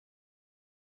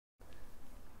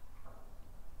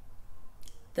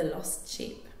the lost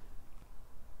sheep.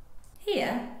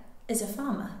 Here is a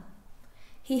farmer.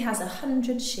 He has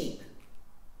 100 sheep.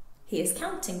 He is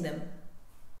counting them.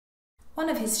 One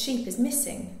of his sheep is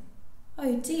missing.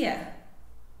 Oh dear,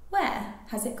 where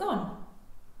has it gone?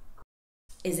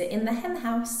 Is it in the hen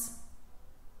house?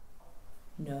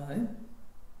 No.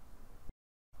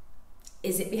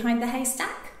 Is it behind the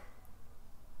haystack?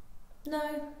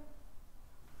 No.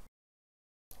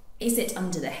 Is it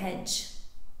under the hedge?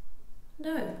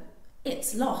 No,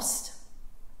 it's lost.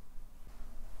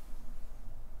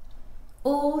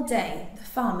 All day the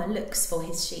farmer looks for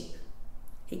his sheep.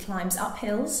 He climbs up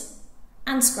hills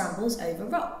and scrambles over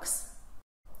rocks.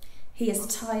 He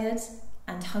is tired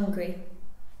and hungry.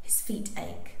 His feet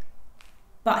ache,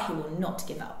 but he will not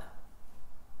give up.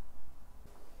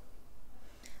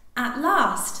 At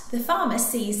last, the farmer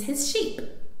sees his sheep.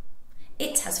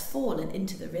 It has fallen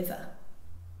into the river.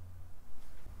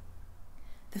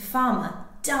 The farmer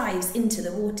dives into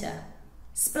the water.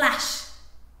 Splash!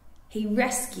 He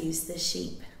rescues the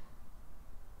sheep.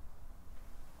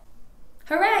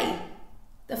 Hooray!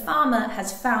 The farmer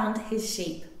has found his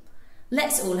sheep.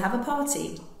 Let's all have a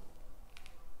party.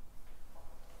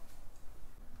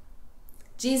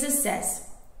 Jesus says,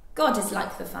 God is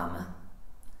like the farmer.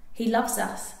 He loves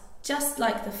us just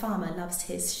like the farmer loves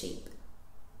his sheep.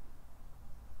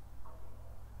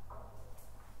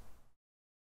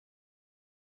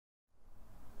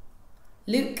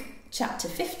 Luke chapter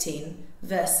 15,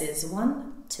 verses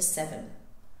 1 to 7.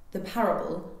 The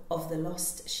parable of the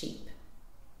lost sheep.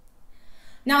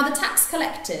 Now the tax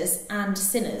collectors and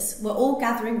sinners were all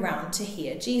gathering round to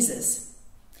hear Jesus.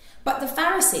 But the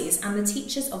Pharisees and the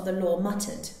teachers of the law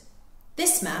muttered,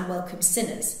 "This man welcomes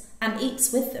sinners and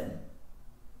eats with them."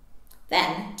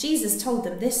 Then Jesus told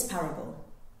them this parable.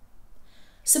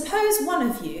 Suppose one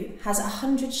of you has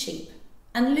 100 sheep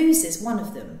and loses one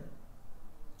of them.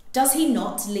 Does he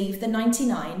not leave the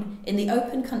 99 in the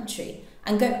open country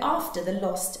and go after the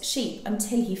lost sheep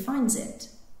until he finds it?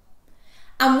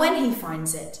 And when he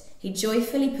finds it, he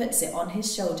joyfully puts it on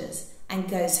his shoulders and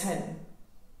goes home.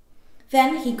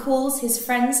 Then he calls his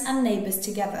friends and neighbours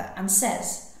together and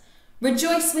says,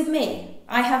 "Rejoice with me,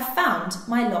 I have found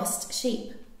my lost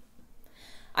sheep."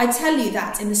 I tell you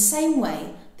that in the same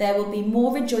way there will be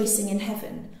more rejoicing in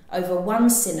heaven over one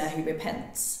sinner who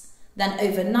repents than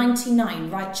over 99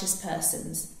 righteous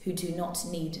persons who do not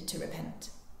need to repent.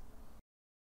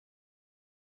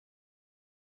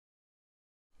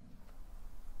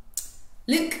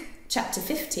 Luke chapter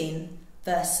 15,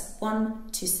 verse 1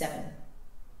 to 7.